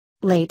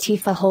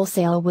Lateefah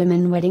Wholesale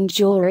Women Wedding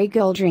Jewelry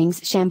Gold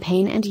Rings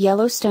Champagne and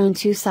Yellowstone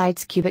 2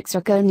 sides Cubic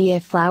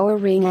Zirconia Flower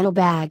Ring Anel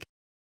Bag.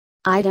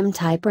 Item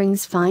type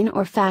RingsFine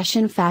or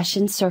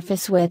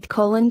FashionSurface with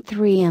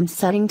 3M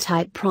setting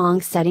type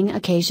Prong setting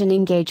occasion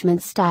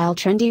EngagementStyle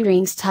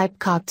TrendyRings type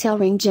cocktail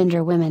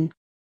RingGender women.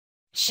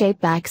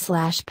 Shape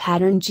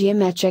 /pattern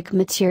geometric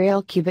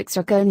material cubic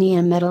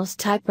ZirconiaMetals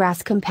type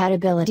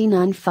BrassCompatibility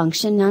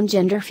NoneFunction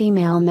NoneGender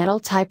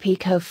FemaleMetal type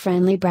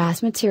eco-friendly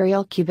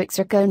BrassMaterial cubic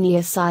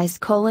ZirconiaSize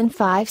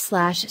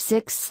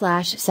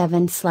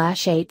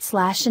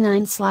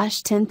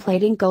 5/6/7/8/9/10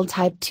 plating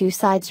GoldType 2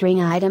 sides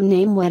RingItem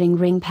name wedding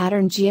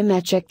RingPattern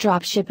geometric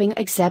dropshipping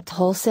accept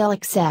wholesale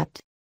accept.